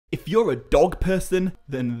If you're a dog person,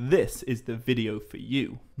 then this is the video for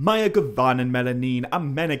you. Maya Gavan and Melyn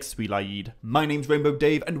Amenek Swilaid. My name's Rainbow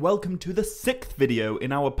Dave and welcome to the 6th video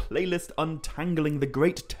in our playlist untangling the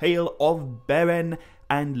great tale of Beren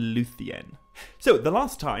and Lúthien. So the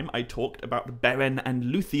last time I talked about Beren and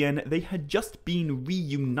Lúthien, they had just been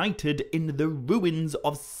reunited in the ruins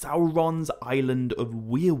of Sauron's Island of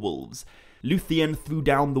Werewolves. Lúthien threw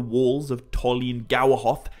down the walls of Tolkien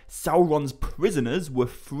Gowerhoth, Sauron's prisoners were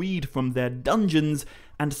freed from their dungeons,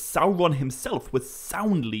 and Sauron himself was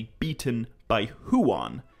soundly beaten by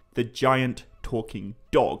Huan, the giant talking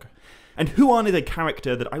dog. And Huan is a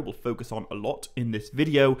character that I will focus on a lot in this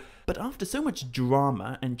video, but after so much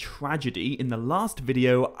drama and tragedy in the last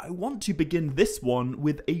video, I want to begin this one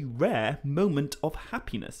with a rare moment of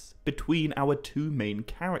happiness between our two main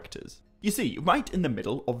characters. You see, right in the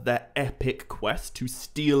middle of their epic quest to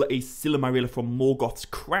steal a Silmarillion from Morgoth's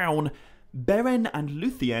crown, Beren and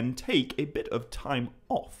Lúthien take a bit of time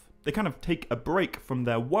off. They kind of take a break from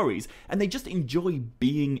their worries, and they just enjoy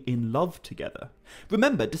being in love together.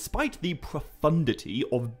 Remember, despite the profundity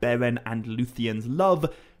of Beren and Lúthien's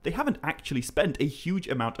love, they haven't actually spent a huge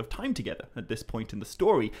amount of time together at this point in the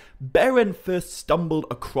story. Beren first stumbled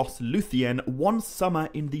across Lúthien one summer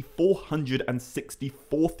in the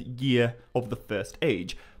 464th year of the First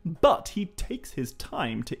Age, but he takes his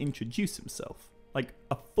time to introduce himself. Like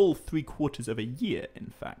a full 3/4 of a year,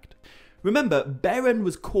 in fact. Remember, Beren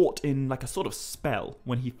was caught in like a sort of spell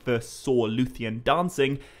when he first saw Lúthien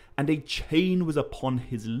dancing, and a chain was upon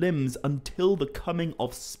his limbs until the coming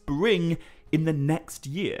of spring in the next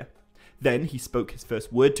year. Then he spoke his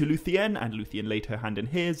first word to Lúthien, and Lúthien laid her hand in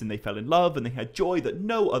his, and they fell in love, and they had joy that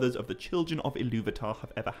no others of the children of Ilúvatar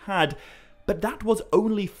have ever had. But that was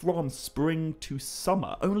only from spring to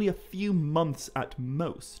summer, only a few months at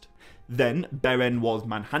most. Then Beren was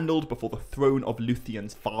manhandled before the throne of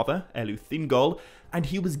Lúthien's father, Eleuthingol, and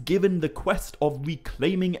he was given the quest of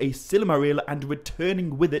reclaiming a Silmaril and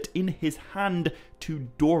returning with it in his hand to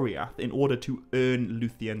Doriath in order to earn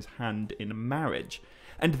Lúthien's hand in marriage.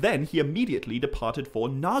 And then he immediately departed for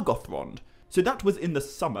Nargothrond. So that was in the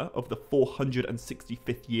summer of the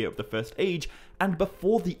 465th year of the First Age, and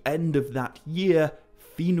before the end of that year,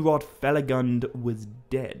 Finrod Felagund was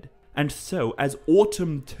dead. And so, as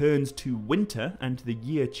autumn turns to winter and the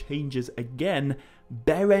year changes again,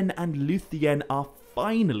 Beren and Lúthien are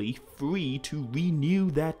finally free to renew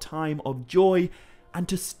their time of joy and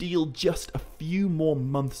to steal just a few more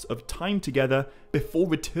months of time together before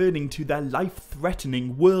returning to their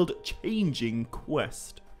life-threatening, world-changing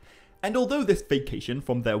quest. And although this vacation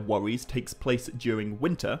from their worries takes place during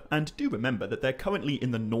winter, and do remember that they're currently in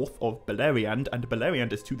the north of Beleriand, and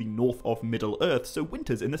Beleriand is to the north of Middle-earth, so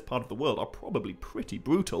winters in this part of the world are probably pretty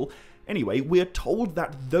brutal. Anyway, we're told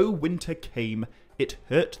that though winter came, it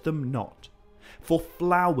hurt them not. For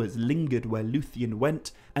flowers lingered where Lúthien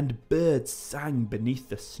went, and birds sang beneath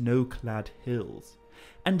the snow-clad hills.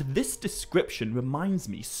 And this description reminds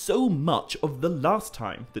me so much of the last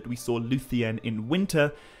time that we saw Lúthien in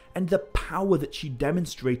winter, and the power that she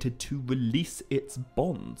demonstrated to release its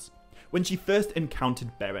bonds. When she first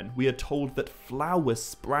encountered Beren, we are told that flowers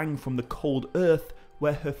sprang from the cold earth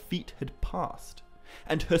where her feet had passed,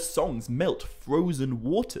 and her songs melt frozen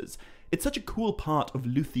waters. It's such a cool part of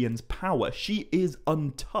Lúthien's power. She is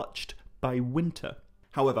untouched by winter.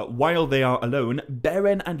 However, while they are alone,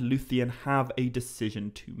 Beren and Lúthien have a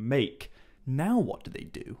decision to make. Now what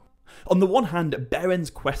do? On the one hand, Beren's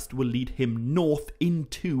quest will lead him north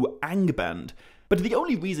into Angband, but the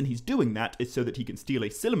only reason he's doing that is so that he can steal a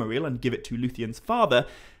Silmaril and give it to Lúthien's father,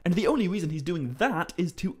 and the only reason he's doing that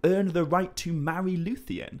is to earn the right to marry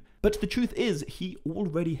Lúthien. But the truth is, he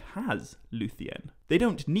already has Lúthien. They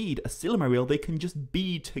don't need a Silmaril, they can just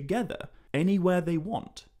be together, anywhere they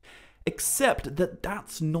want. Except that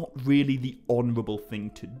that's not really the honourable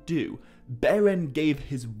thing to do. Beren gave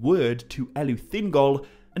his word to Eleuthingol,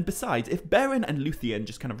 and besides, if Beren and Lúthien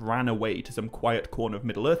just kind of ran away to some quiet corner of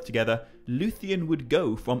Middle-earth together, Lúthien would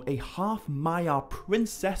go from a half-Maiar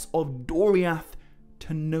princess of Doriath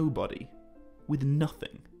to nobody, with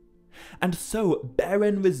nothing. And so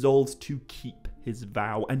Beren resolves to keep his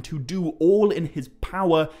vow and to do all in his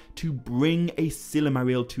power to bring a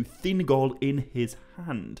Silmaril to Thingol in his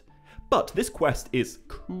hand. But this quest is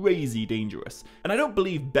crazy dangerous, and I don't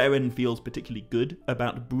believe Beren feels particularly good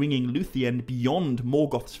about bringing Lúthien beyond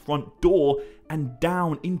Morgoth's front door and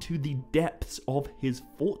down into the depths of his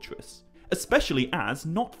fortress. Especially as,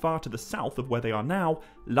 not far to the south of where they are now,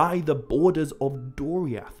 lie the borders of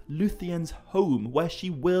Doriath, Lúthien's home, where she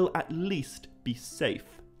will at least be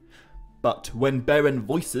safe. But when Beren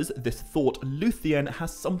voices this thought, Lúthien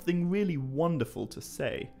has something really wonderful to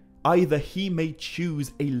say. Either he may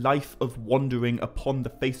choose a life of wandering upon the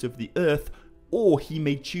face of the earth, or he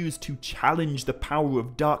may choose to challenge the power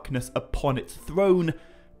of darkness upon its throne,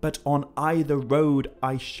 but on either road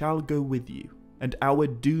I shall go with you, and our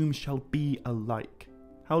doom shall be alike.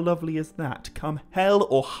 How lovely is that? Come hell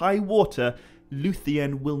or high water,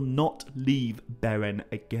 Lúthien will not leave Beren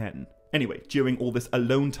again. Anyway, during all this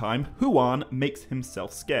alone time, Huan makes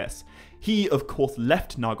himself scarce. He, of course,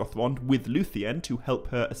 left Nargothrond with Lúthien to help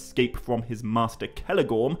her escape from his master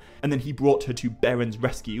Celegorm, and then he brought her to Beren's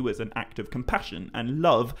rescue as an act of compassion and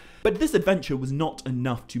love. But this adventure was not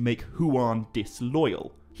enough to make Huan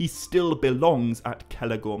disloyal. He still belongs at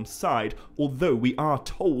Celegorm's side, although we are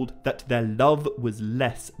told that their love was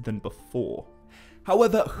less than before.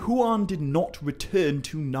 However, Huan did not return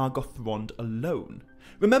to Nargothrond alone.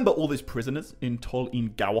 Remember all those prisoners in Tol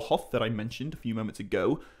Gawahoth that I mentioned a few moments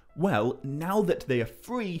ago? Well, now that they are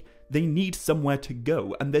free, they need somewhere to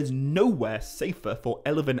go, and there's nowhere safer for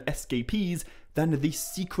elven escapees than the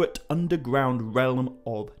secret underground realm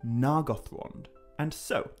of Nargothrond. And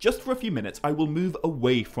so, just for a few minutes, I will move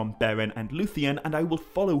away from Beren and Lúthien, and I will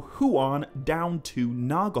follow Huan down to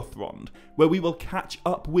Nargothrond, where we will catch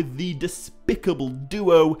up with the despicable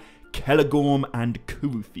duo Celegorm and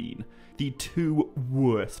Curufin, the two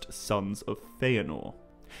worst sons of Fëanor.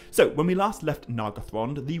 So, when we last left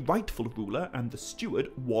Nargothrond, the rightful ruler and the steward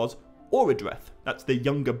was Orodreth. That's the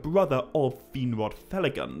younger brother of Finrod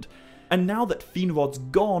Felagund. And now that Finrod's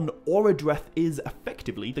gone, Orodreth is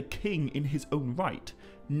effectively the king in his own right.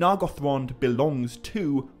 Nargothrond belongs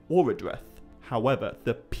to Orodreth. However,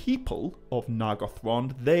 the people of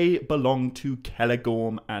Nargothrond, they belong to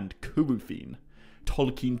Celegorm and Curufin.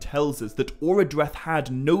 Tolkien tells us that Orodreth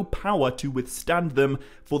had no power to withstand them,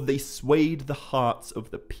 for they swayed the hearts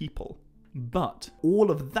of the people. But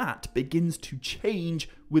all of that begins to change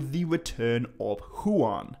with the return of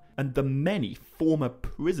Huan and the many former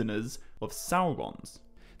prisoners of Sauron's.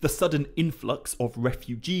 The sudden influx of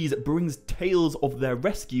refugees brings tales of their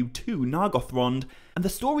rescue to Nargothrond, and the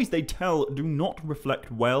stories they tell do not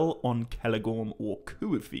reflect well on Celegorm or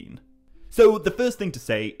Curufin. So the first thing to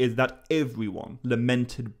say is that everyone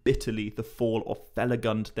lamented bitterly the fall of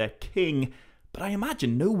Felagund, their king, but I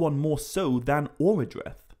imagine no one more so than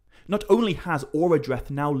Orodreth. Not only has Orodreth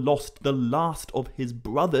now lost the last of his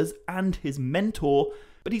brothers and his mentor,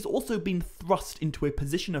 but he's also been thrust into a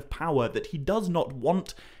position of power that he does not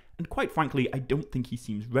want, and quite frankly, I don't think he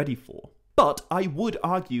seems ready for. But I would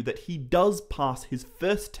argue that he does pass his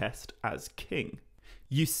first test as king.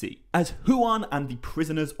 You see, as Huan and the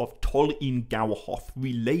prisoners of Tol Gawahoth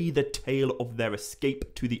relay the tale of their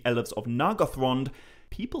escape to the Elves of Nargothrond,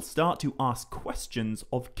 people start to ask questions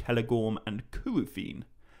of Celegorm and Curufin.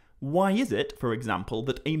 Why is it, for example,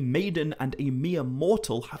 that a maiden and a mere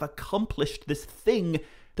mortal have accomplished this thing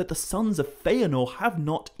that the sons of Fëanor have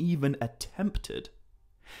not even attempted?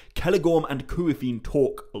 Celegorm and Curufin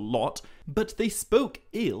talk a lot, but they spoke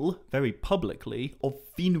ill, very publicly, of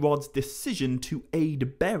Finrod's decision to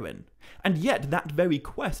aid Beren, and yet that very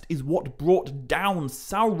quest is what brought down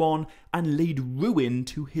Sauron and laid ruin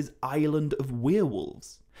to his island of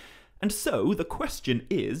werewolves. And so the question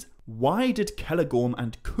is, why did Celegorm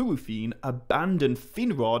and Curufin abandon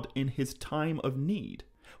Finrod in his time of need?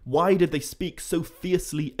 Why did they speak so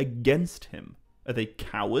fiercely against him? Are they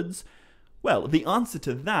cowards? Well, the answer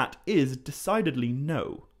to that is decidedly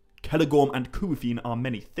no. Celegorm and Curufin are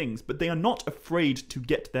many things, but they are not afraid to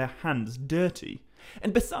get their hands dirty.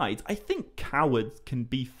 And besides, I think cowards can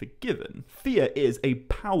be forgiven. Fear is a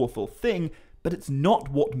powerful thing, but it's not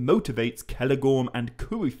what motivates Celegorm and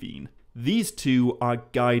Curufin. These two are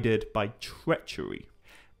guided by treachery.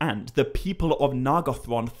 And the people of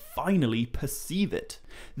Nargothrond finally perceive it.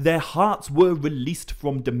 Their hearts were released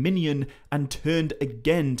from dominion and turned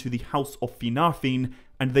again to the house of Finarfin,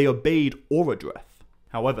 and they obeyed Orodreth.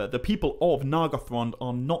 However, the people of Nargothrond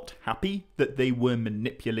are not happy that they were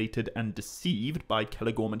manipulated and deceived by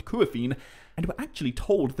Celegorm and Curufin, and were actually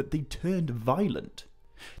told that they turned violent.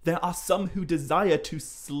 There are some who desire to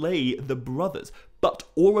slay the brothers, but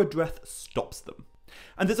Orodreth stops them.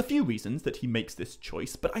 And there's a few reasons that he makes this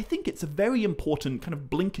choice, but I think it's a very important kind of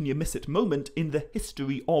blink and you miss it moment in the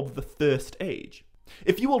history of the First Age.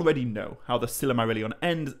 If you already know how the Silmarillion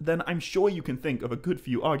ends, then I'm sure you can think of a good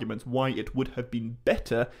few arguments why it would have been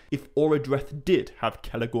better if Orodreth did have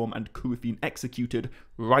Celegorm and Curufin executed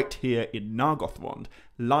right here in Nargothrond.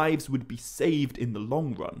 Lives would be saved in the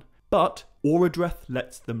long run. But Orodreth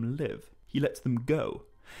lets them live. He lets them go.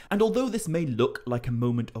 And although this may look like a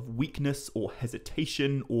moment of weakness or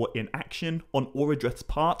hesitation or inaction on Orodreth's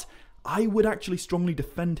part, I would actually strongly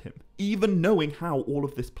defend him, even knowing how all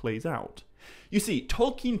of this plays out. You see,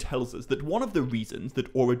 Tolkien tells us that one of the reasons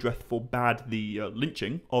that Orodreth forbade the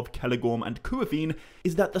lynching of Celegorm and Cuathine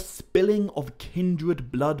is that the spilling of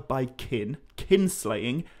kindred blood by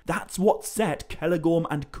kinslaying, that's what set Celegorm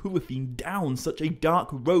and Cuathine down such a dark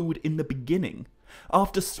road in the beginning.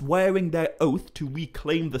 After swearing their oath to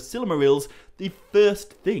reclaim the Silmarils, the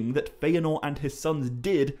first thing that Fëanor and his sons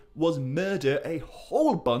did was murder a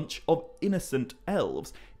whole bunch of innocent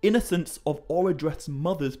elves, innocents of Orodreth's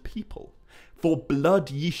mother's people. For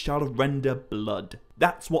blood ye shall render blood.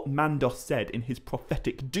 That's what Mandos said in his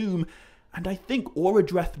prophetic doom, and I think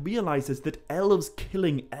Orodreth realizes that elves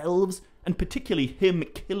killing elves, and particularly him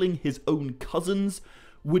killing his own cousins,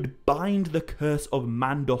 would bind the curse of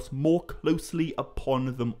Mandos more closely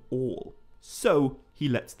upon them all. So he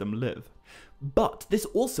lets them live. But this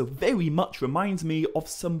also very much reminds me of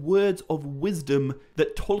some words of wisdom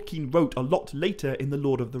that Tolkien wrote a lot later in The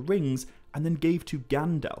Lord of the Rings and then gave to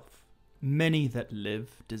Gandalf. Many that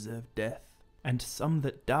live deserve death, and some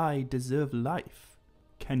that die deserve life.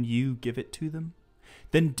 Can you give it to them?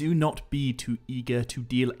 Then do not be too eager to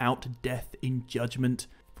deal out death in judgment,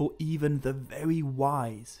 for even the very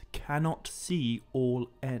wise cannot see all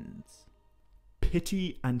ends.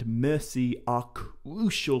 Pity and mercy are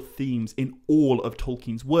crucial themes in all of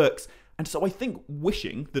Tolkien's works, and so I think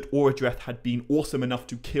wishing that Orodreth had been awesome enough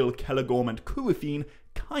to kill Celegorm and Cuathine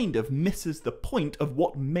kind of misses the point of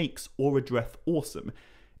what makes Orodreth awesome.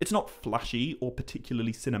 It's not flashy or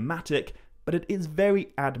particularly cinematic, but it is very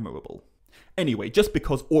admirable. Anyway, just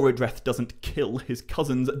because Orodreth doesn't kill his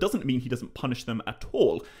cousins doesn't mean he doesn't punish them at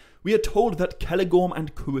all. We are told that Celegorm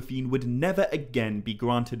and Cuathine would never again be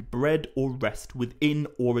granted bread or rest within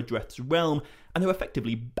Orodreth's realm, and they're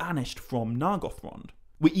effectively banished from Nargothrond.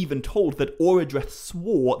 We're even told that Orodreth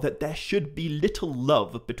swore that there should be little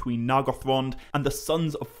love between Nargothrond and the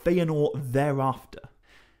sons of Fëanor thereafter.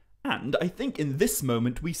 And I think in this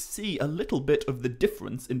moment we see a little bit of the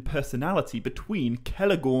difference in personality between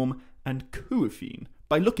Celegorm and Cuathine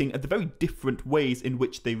by looking at the very different ways in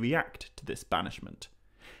which they react to this banishment.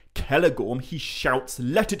 Celegorm, he shouts,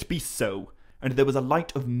 "Let it be so!" and there was a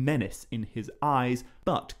light of menace in his eyes,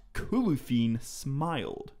 but Cuathine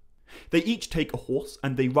smiled. They each take a horse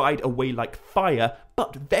and they ride away like fire,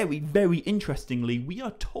 but very, very interestingly, we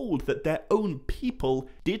are told that their own people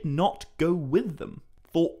did not go with them,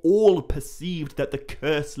 for all perceived that the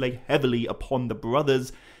curse lay heavily upon the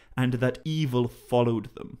brothers, and that evil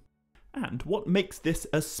followed them. And what makes this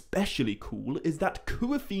especially cool is that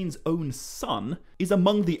Cuathine's own son is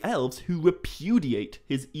among the elves who repudiate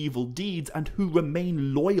his evil deeds and who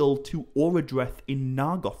remain loyal to Orodreth in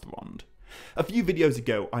Nargothrond. A few videos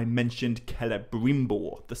ago I mentioned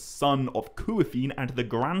Celebrimbor, the son of Cuathine and the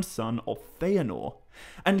grandson of Fëanor.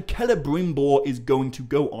 And Celebrimbor is going to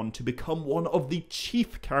go on to become one of the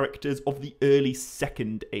chief characters of the early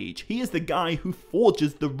Second Age. He is the guy who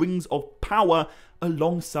forges the Rings of Power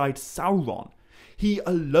alongside Sauron. He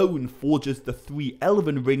alone forges the 3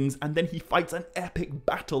 Elven Rings, and then he fights an epic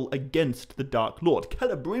battle against the Dark Lord.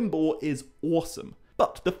 Celebrimbor is awesome.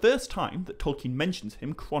 But the first time that Tolkien mentions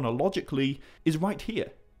him chronologically is right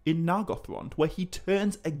here, in Nargothrond, where he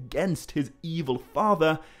turns against his evil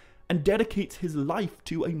father and dedicates his life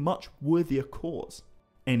to a much worthier cause.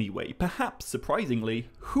 Anyway, perhaps surprisingly,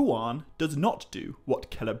 Huan does not do what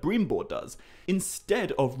Celebrimbor does.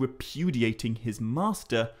 Instead of repudiating his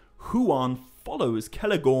master, Huan follows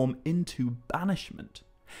Celegorm into banishment.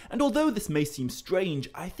 And although this may seem strange,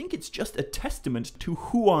 I think it's just a testament to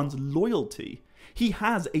Huan's loyalty. He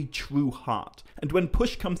has a true heart, and when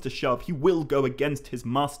push comes to shove, he will go against his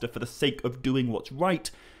master for the sake of doing what's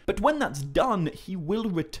right, but when that's done, he will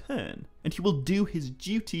return, and he will do his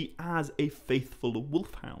duty as a faithful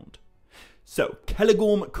wolfhound. So,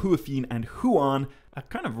 Celegorm, Cuathine, and Huan are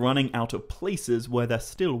kind of running out of places where they're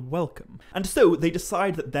still welcome, and so they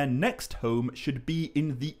decide that their next home should be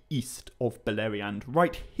in the east of Beleriand,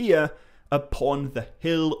 right here upon the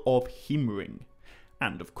Hill of Himring.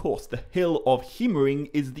 And of course, the Hill of Himring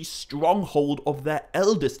is the stronghold of their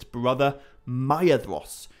eldest brother,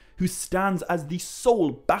 Maedhros, who stands as the sole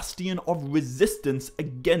bastion of resistance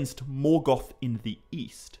against Morgoth in the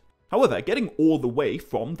east. However, getting all the way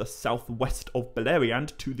from the southwest of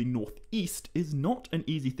Beleriand to the northeast is not an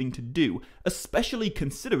easy thing to do, especially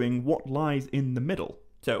considering what lies in the middle.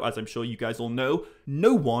 So, as I'm sure you guys all know,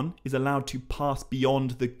 no one is allowed to pass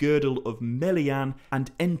beyond the girdle of Melian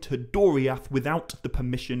and enter Doriath without the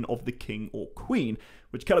permission of the king or queen,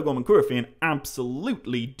 which Celegorm and Cuathine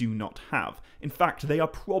absolutely do not have. In fact, they are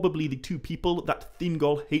probably the two people that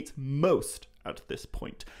Thingol hates most at this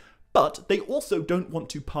point. But they also don't want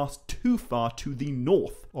to pass too far to the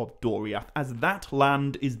north of Doriath, as that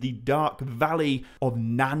land is the dark valley of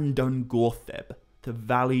Nan Dungortheb, the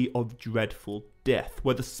Valley of Dreadful Death,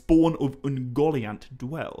 where the spawn of Ungoliant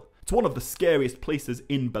dwell. It's one of the scariest places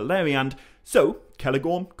in Beleriand, so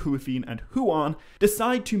Celegorm, Curufin, and Huan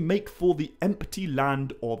decide to make for the empty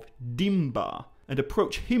land of Dimbar and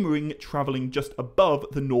approach Himring, travelling just above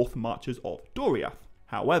the north marches of Doriath.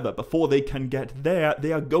 However, before they can get there,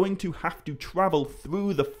 they are going to have to travel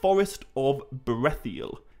through the forest of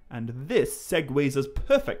Brethiel, and this segues us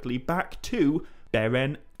perfectly back to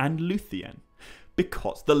Beren and Lúthien.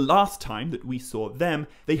 Because the last time that we saw them,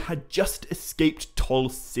 they had just escaped Tol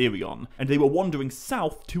Sirion, and they were wandering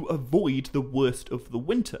south to avoid the worst of the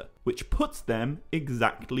winter, which puts them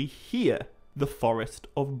exactly here, the forest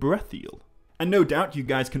of Brethiel. And no doubt you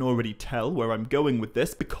guys can already tell where I'm going with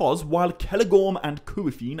this, because while Celegorm and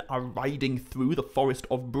Curufin are riding through the forest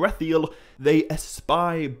of Brethiel, they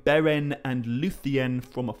espy Beren and Lúthien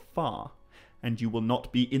from afar. And you will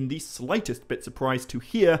not be in the slightest bit surprised to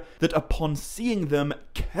hear that upon seeing them,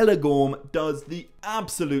 Celegorm does the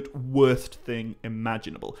absolute worst thing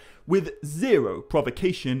imaginable. With zero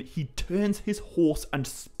provocation, he turns his horse and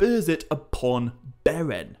spurs it upon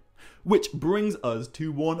Beren. Which brings us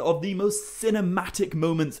to one of the most cinematic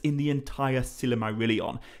moments in the entire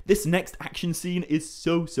Silmarillion. This next action scene is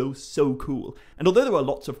so cool. And although there are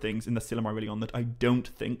lots of things in the Silmarillion that I don't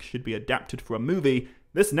think should be adapted for a movie,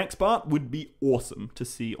 this next part would be awesome to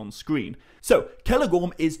see on screen. So,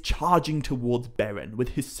 Celegorm is charging towards Beren with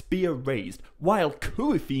his spear raised, while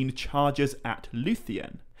Curufin charges at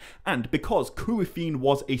Lúthien. And because Curufin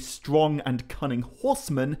was a strong and cunning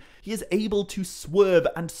horseman, he is able to swerve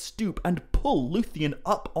and stoop and pull Lúthien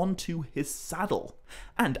up onto his saddle.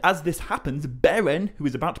 And as this happens, Beren, who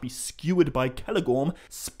is about to be skewered by Celegorm,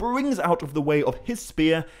 springs out of the way of his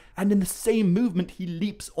spear, and in the same movement he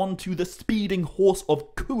leaps onto the speeding horse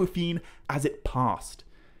of Curufin as it passed.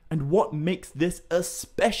 And what makes this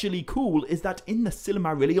especially cool is that in the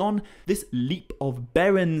Silmarillion, this leap of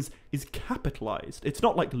Beren's is capitalized. It's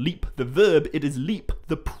not like leap the verb, it is leap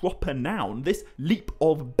the proper noun. This leap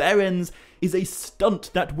of Beren's is a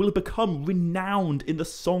stunt that will become renowned in the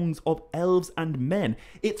songs of elves and men.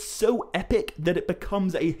 It's so epic that it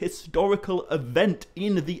becomes a historical event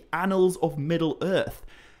in the annals of Middle-earth.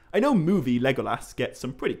 I know movie Legolas gets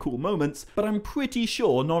some pretty cool moments, but I'm pretty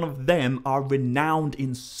sure none of them are renowned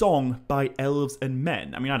in song by elves and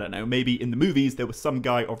men. I mean, I don't know, maybe in the movies there was some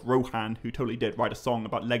guy of Rohan who totally did write a song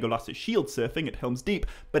about Legolas' shield surfing at Helm's Deep,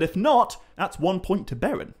 but if not, that's 1 point to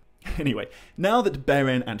Beren. Anyway, now that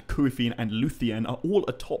Beren and Curufin and Lúthien are all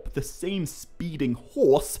atop the same speeding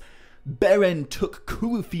horse, Beren took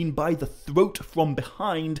Curufin by the throat from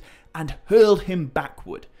behind and hurled him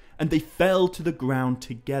backward, and they fell to the ground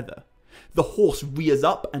together. The horse rears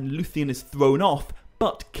up and Lúthien is thrown off,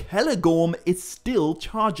 but Celegorm is still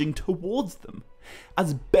charging towards them.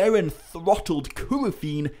 As Beren throttled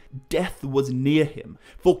Curufin, death was near him,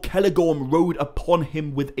 for Celegorm rode upon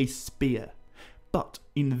him with a spear. But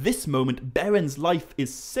in this moment, Beren's life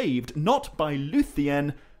is saved not by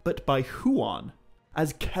Lúthien, but by Huan.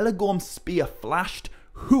 As Celegorm's spear flashed,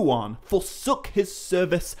 Huan forsook his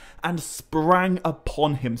service and sprang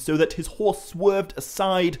upon him so that his horse swerved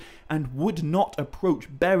aside and would not approach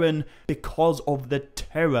Beren because of the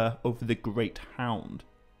terror of the great hound.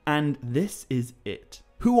 And this is it.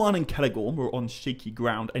 Huan and Celegorm were on shaky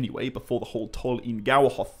ground anyway before the whole Tol in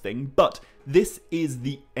Gauahoth thing, but this is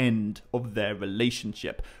the end of their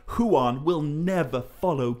relationship. Huan will never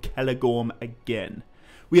follow Celegorm again.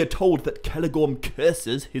 We are told that Celegorm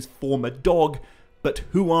curses his former dog, but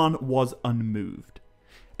Huan was unmoved.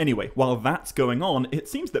 Anyway, while that's going on, it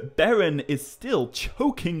seems that Beren is still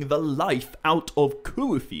choking the life out of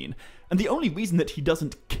Curufin, and the only reason that he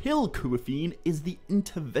doesn't kill Curufin is the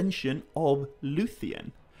intervention of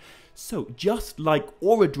Lúthien. So, just like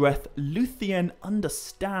Orodreth, Lúthien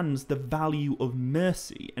understands the value of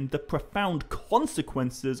mercy and the profound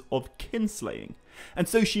consequences of kinslaying, and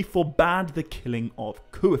so she forbade the killing of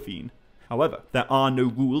Curufin. However, there are no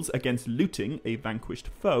rules against looting a vanquished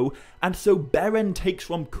foe, and so Beren takes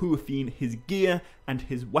from Curufin his gear and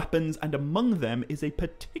his weapons, and among them is a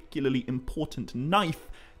particularly important knife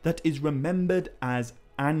that is remembered as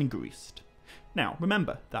Angrist. Now,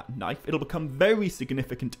 remember that knife, it'll become very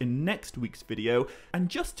significant in next week's video, and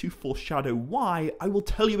just to foreshadow why, I will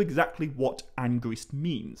tell you exactly what Angrist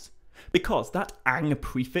means. Because that ang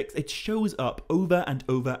prefix, it shows up over and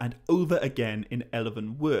over and over again in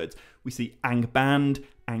Elven words. We see Angband,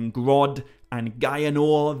 Angrod,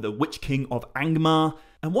 Angayanor, the Witch King of Angmar,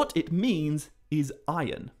 and what it means is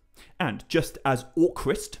iron. And just as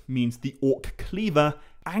Orcrist means the orc cleaver,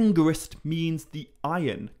 Angrist means the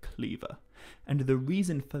iron cleaver. And the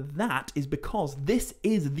reason for that is because this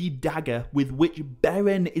is the dagger with which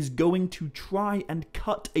Beren is going to try and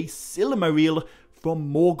cut a Silmaril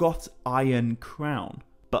from Morgoth's iron crown.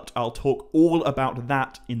 But I'll talk all about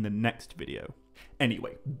that in the next video.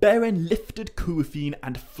 Anyway, Beren lifted Curufin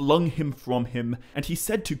and flung him from him, and he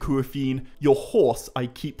said to Curufin, "Your horse I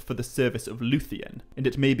keep for the service of Lúthien, and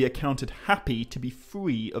it may be accounted happy to be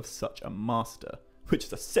free of such a master." Which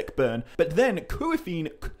is a sick burn, but then Curufin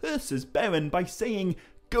curses Beren by saying,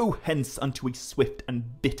 "Go hence unto a swift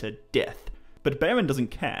and bitter death." But Beren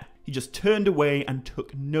doesn't care, he just turned away and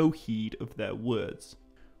took no heed of their words.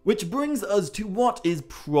 Which brings us to what is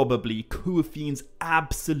probably Curufin's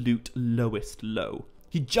absolute lowest low.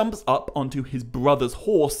 He jumps up onto his brother's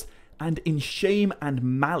horse, and in shame and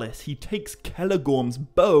malice he takes Celegorm's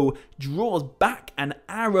bow, draws back an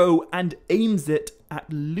arrow, and aims it at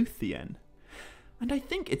Lúthien. And I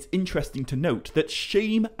think it's interesting to note that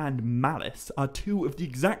shame and malice are two of the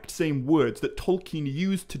exact same words that Tolkien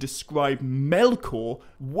used to describe Melkor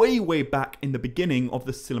way back in the beginning of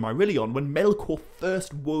the Silmarillion, when Melkor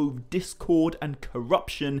first wove discord and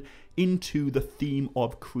corruption into the theme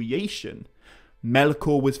of creation.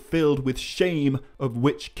 Melkor was filled with shame, of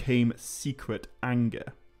which came secret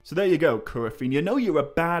anger. So there you go, Curufin. You know you're a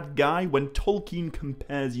bad guy when Tolkien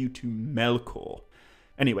compares you to Melkor.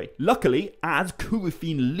 Anyway, luckily, as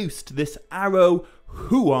Curufin loosed this arrow,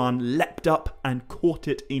 Huan leapt up and caught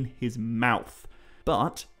it in his mouth.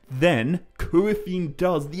 But then Curufin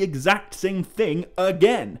does the exact same thing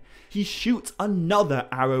again. He shoots another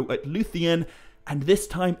arrow at Lúthien, and this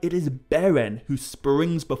time it is Beren who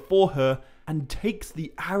springs before her and takes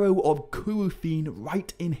the arrow of Curufin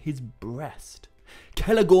right in his breast.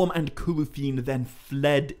 Celegorm and Curufin then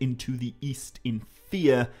fled into the east in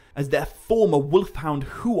fear as their former Wolfhound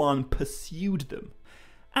Huan pursued them.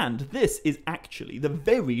 And this is actually the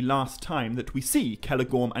very last time that we see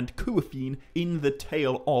Celegorm and Curufin in the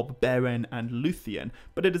tale of Beren and Lúthien,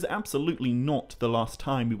 but it is absolutely not the last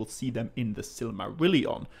time we will see them in the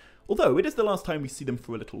Silmarillion, although it is the last time we see them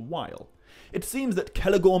for a little while. It seems that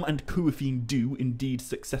Celegorm and Curufin do indeed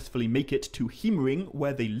successfully make it to Himring,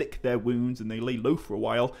 where they lick their wounds and they lay low for a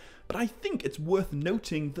while, but I think it's worth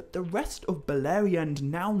noting that the rest of Beleriand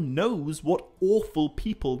now knows what awful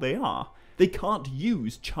people they are. They can't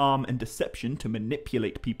use charm and deception to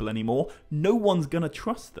manipulate people anymore. No one's gonna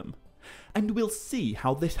trust them. And we'll see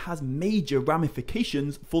how this has major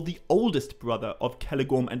ramifications for the oldest brother of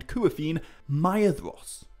Celegorm and Curufin,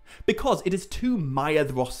 Maedhros. Because it is to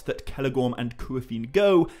Maedhros that Celegorm and Curufin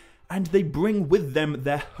go, and they bring with them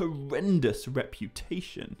their horrendous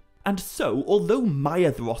reputation. And so, although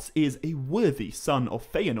Maedhros is a worthy son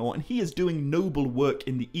of Fëanor, and he is doing noble work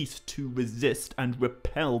in the east to resist and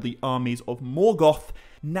repel the armies of Morgoth,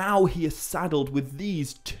 now he is saddled with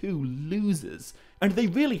these two losers, and they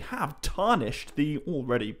really have tarnished the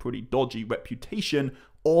already pretty dodgy reputation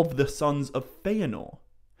of the sons of Fëanor.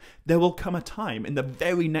 There will come a time in the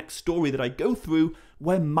very next story that I go through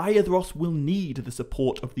where Maedhros will need the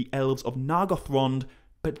support of the Elves of Nargothrond,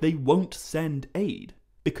 but they won't send aid,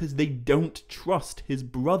 because they don't trust his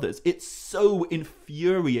brothers. It's so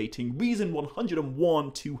infuriating. Reason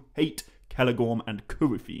 101 to hate Celegorm and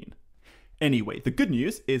Curufin. Anyway, the good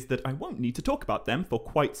news is that I won't need to talk about them for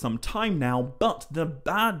quite some time now, but the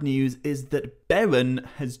bad news is that Beren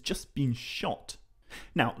has just been shot.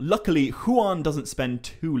 Now, luckily, Huan doesn't spend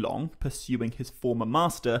too long pursuing his former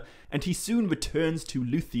master, and he soon returns to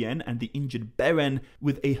Lúthien and the injured Beren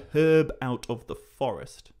with a herb out of the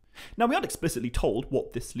forest. Now, we aren't explicitly told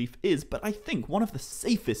what this leaf is, but I think one of the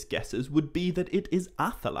safest guesses would be that it is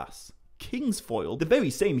Athalas, Kingsfoil, the very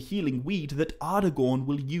same healing weed that Aragorn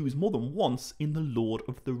will use more than once in The Lord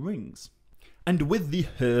of the Rings. And with the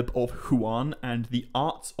herb of Huan and the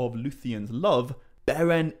arts of Lúthien's love,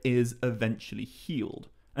 Beren is eventually healed,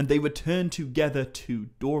 and they return together to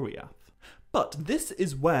Doriath. But this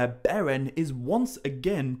is where Beren is once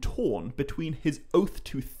again torn between his oath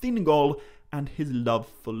to Thingol and his love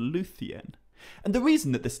for Lúthien. And the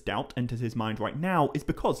reason that this doubt enters his mind right now is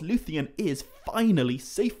because Lúthien is finally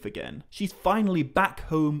safe again. She's finally back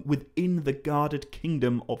home within the guarded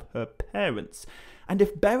kingdom of her parents. And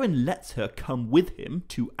if Beren lets her come with him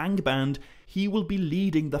to Angband, he will be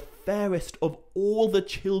leading the fairest of all the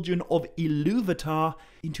children of Ilúvatar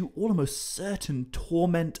into almost certain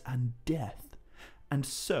torment and death. And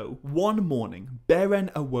so, one morning,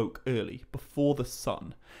 Beren awoke early, before the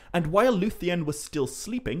sun, and while Lúthien was still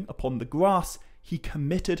sleeping upon the grass, he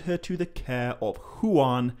committed her to the care of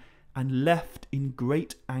Huan and left in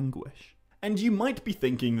great anguish. And you might be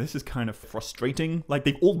thinking this is kind of frustrating, like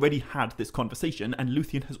they've already had this conversation and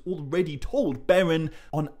Lúthien has already told Beren,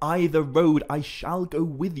 "On either road I shall go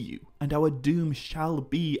with you, and our doom shall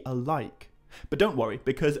be alike." But don't worry,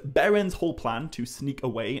 because Beren's whole plan to sneak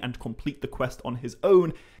away and complete the quest on his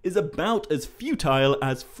own is about as futile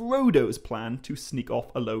as Frodo's plan to sneak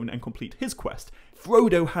off alone and complete his quest.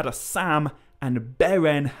 Frodo had a Sam, and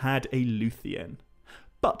Beren had a Lúthien.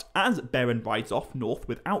 But as Beren rides off north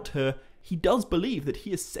without her, he does believe that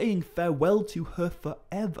he is saying farewell to her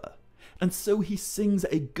forever, and so he sings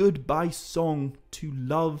a goodbye song to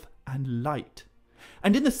love and light.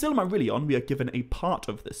 And in the Silmarillion we are given a part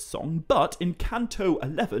of this song, but in Canto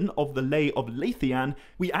 11 of the Lay of Lúthien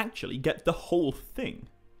we actually get the whole thing.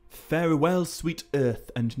 "Farewell, sweet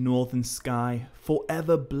earth and northern sky,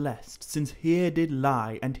 forever blessed, since here did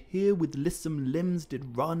lie, and here with lissome limbs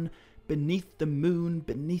did run, beneath the moon,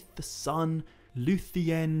 beneath the sun,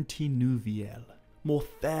 Lúthien Tinuviel, more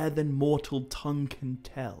fair than mortal tongue can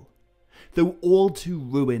tell. Though all to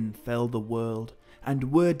ruin fell the world,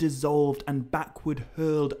 and were dissolved and backward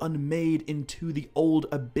hurled unmade into the old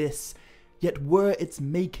abyss, yet were its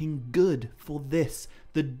making good for this,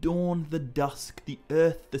 the dawn, the dusk, the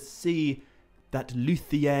earth, the sea, that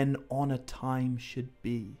Lúthien on a time should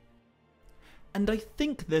be." And I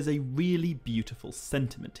think there's a really beautiful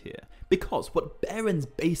sentiment here, because what Beren's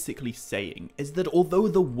basically saying is that although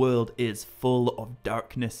the world is full of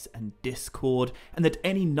darkness and discord, and that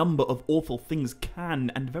any number of awful things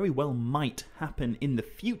can and very well might happen in the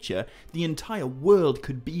future, the entire world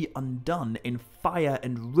could be undone in fire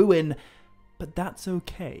and ruin, but that's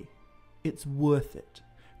okay. It's worth it,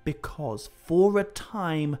 because for a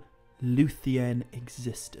time, Lúthien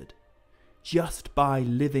existed. Just by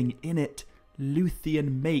living in it,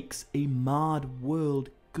 Lúthien makes a marred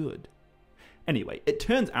world good. Anyway, it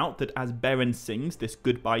turns out that as Beren sings this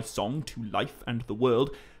goodbye song to life and the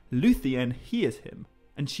world, Lúthien hears him,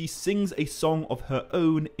 and she sings a song of her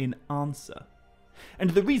own in answer.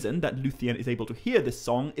 And the reason that Lúthien is able to hear this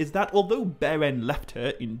song is that although Beren left her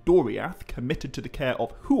in Doriath committed to the care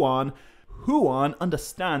of Huan, Huan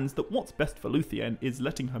understands that what's best for Lúthien is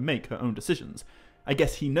letting her make her own decisions. I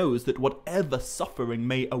guess he knows that whatever suffering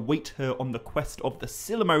may await her on the quest of the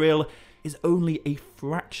Silmaril is only a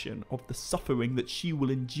fraction of the suffering that she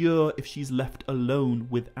will endure if she's left alone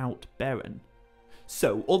without Beren.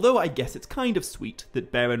 So, although I guess it's kind of sweet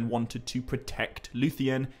that Beren wanted to protect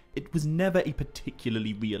Lúthien, it was never a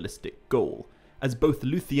particularly realistic goal. As both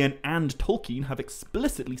Lúthien and Tolkien have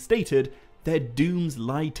explicitly stated, their dooms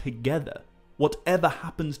lie together. Whatever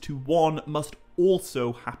happens to one must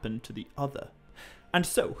also happen to the other. And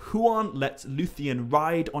so, Huan lets Lúthien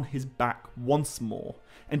ride on his back once more,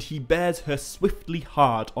 and he bears her swiftly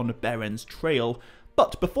hard on Beren's trail.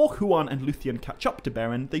 But before Huan and Lúthien catch up to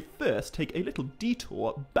Beren, they first take a little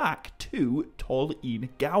detour back to Tol Yn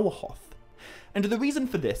Gawrhoth. And the reason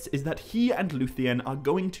for this is that he and Lúthien are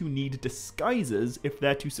going to need disguises if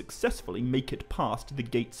they're to successfully make it past the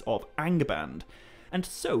gates of Angband. And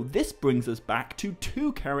so this brings us back to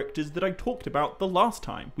two characters that I talked about the last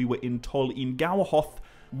time we were in Tol Yn Gawrhoth.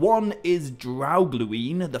 One is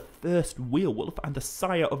Draugluin, the first werewolf and the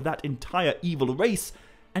sire of that entire evil race,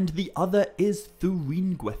 and the other is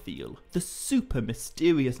Thuringwethil, the super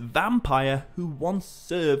mysterious vampire who once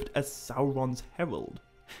served as Sauron's herald.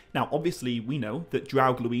 Now obviously we know that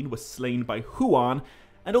Draugluin was slain by Huan,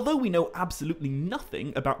 and although we know absolutely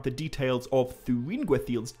nothing about the details of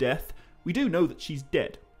Thuringwethil's death, we do know that she's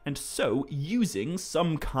dead, and so, using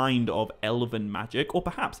some kind of elven magic, or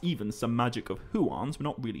perhaps even some magic of Huan's, we're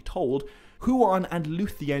not really told, Huan and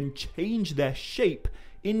Lúthien change their shape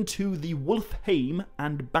into the Wolfheim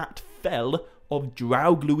and Bat Fell of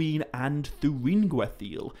Draugluin and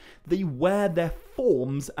Thuringwethil. They wear their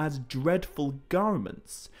forms as dreadful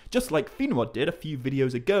garments. Just like Finrod did a few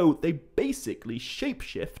videos ago, they basically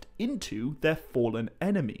shapeshift into their fallen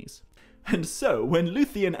enemies. And so, when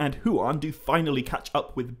Lúthien and Huan do finally catch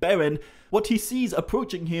up with Beren, what he sees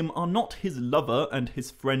approaching him are not his lover and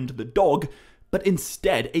his friend the dog, but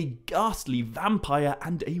instead a ghastly vampire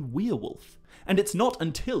and a werewolf. And it's not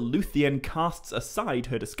until Lúthien casts aside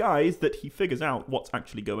her disguise that he figures out what's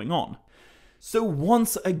actually going on. So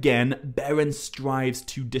once again, Beren strives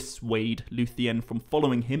to dissuade Lúthien from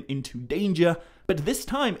following him into danger, but this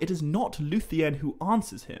time it is not Lúthien who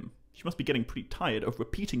answers him. She must be getting pretty tired of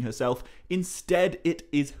repeating herself. Instead, it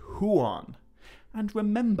is Huan. And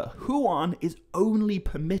remember, Huan is only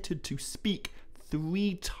permitted to speak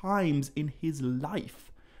 3 times in his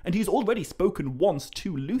life. And he's already spoken once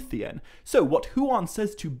to Lúthien. So what Huan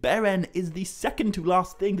says to Beren is the second to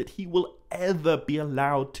last thing that he will ever be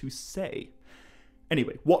allowed to say.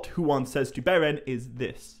 Anyway, what Huan says to Beren is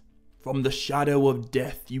this. From the shadow of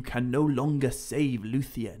death you can no longer save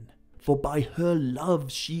Lúthien, for by her love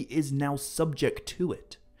she is now subject to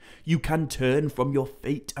it. You can turn from your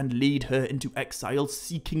fate and lead her into exile,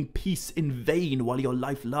 seeking peace in vain while your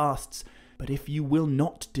life lasts. But if you will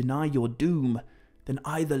not deny your doom, then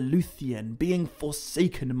either Lúthien, being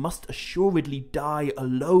forsaken, must assuredly die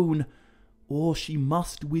alone, or she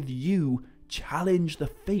must with you challenge the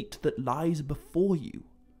fate that lies before you.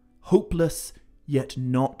 Hopeless, yet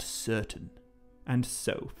not certain. And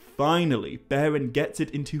so, finally, Beren gets it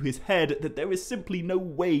into his head that there is simply no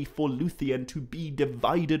way for Lúthien to be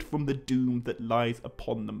divided from the doom that lies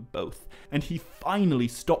upon them both, and he finally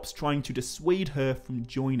stops trying to dissuade her from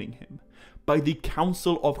joining him. By the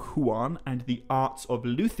counsel of Huan and the arts of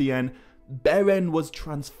Lúthien, Beren was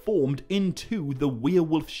transformed into the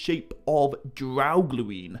werewolf shape of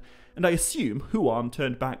Draugluin, and I assume Huan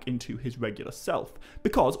turned back into his regular self,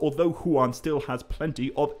 because although Huan still has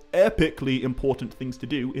plenty of epically important things to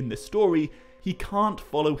do in this story, he can't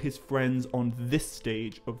follow his friends on this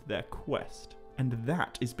stage of their quest. And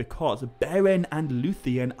that is because Beren and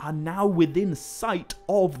Lúthien are now within sight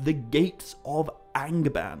of the gates of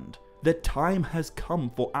Angband. The time has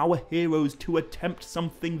come for our heroes to attempt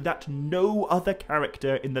something that no other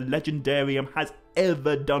character in the Legendarium has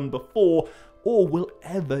ever done before, or will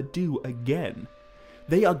ever do again.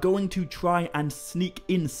 They are going to try and sneak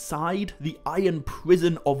inside the iron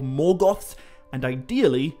prison of Morgoths, and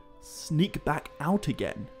ideally sneak back out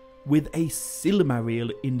again, with a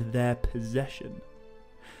Silmaril in their possession.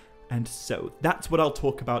 And so, that's what I'll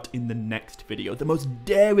talk about in the next video, the most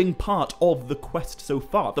daring part of the quest so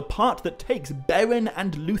far, the part that takes Beren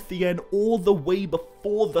and Lúthien all the way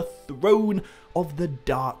before the throne of the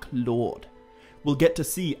Dark Lord. We'll get to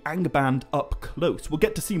see Angband up close, we'll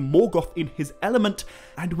get to see Morgoth in his element,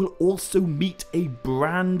 and we'll also meet a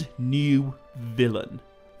brand new villain,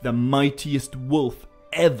 the mightiest wolf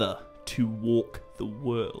ever to walk the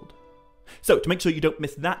world. So, to make sure you don't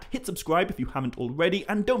miss that, hit subscribe if you haven't already,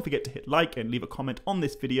 and don't forget to hit like and leave a comment on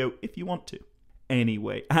this video if you want to.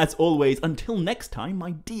 Anyway, as always, until next time,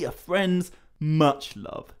 my dear friends, much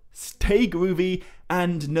love, stay groovy,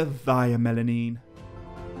 and navaer melyn.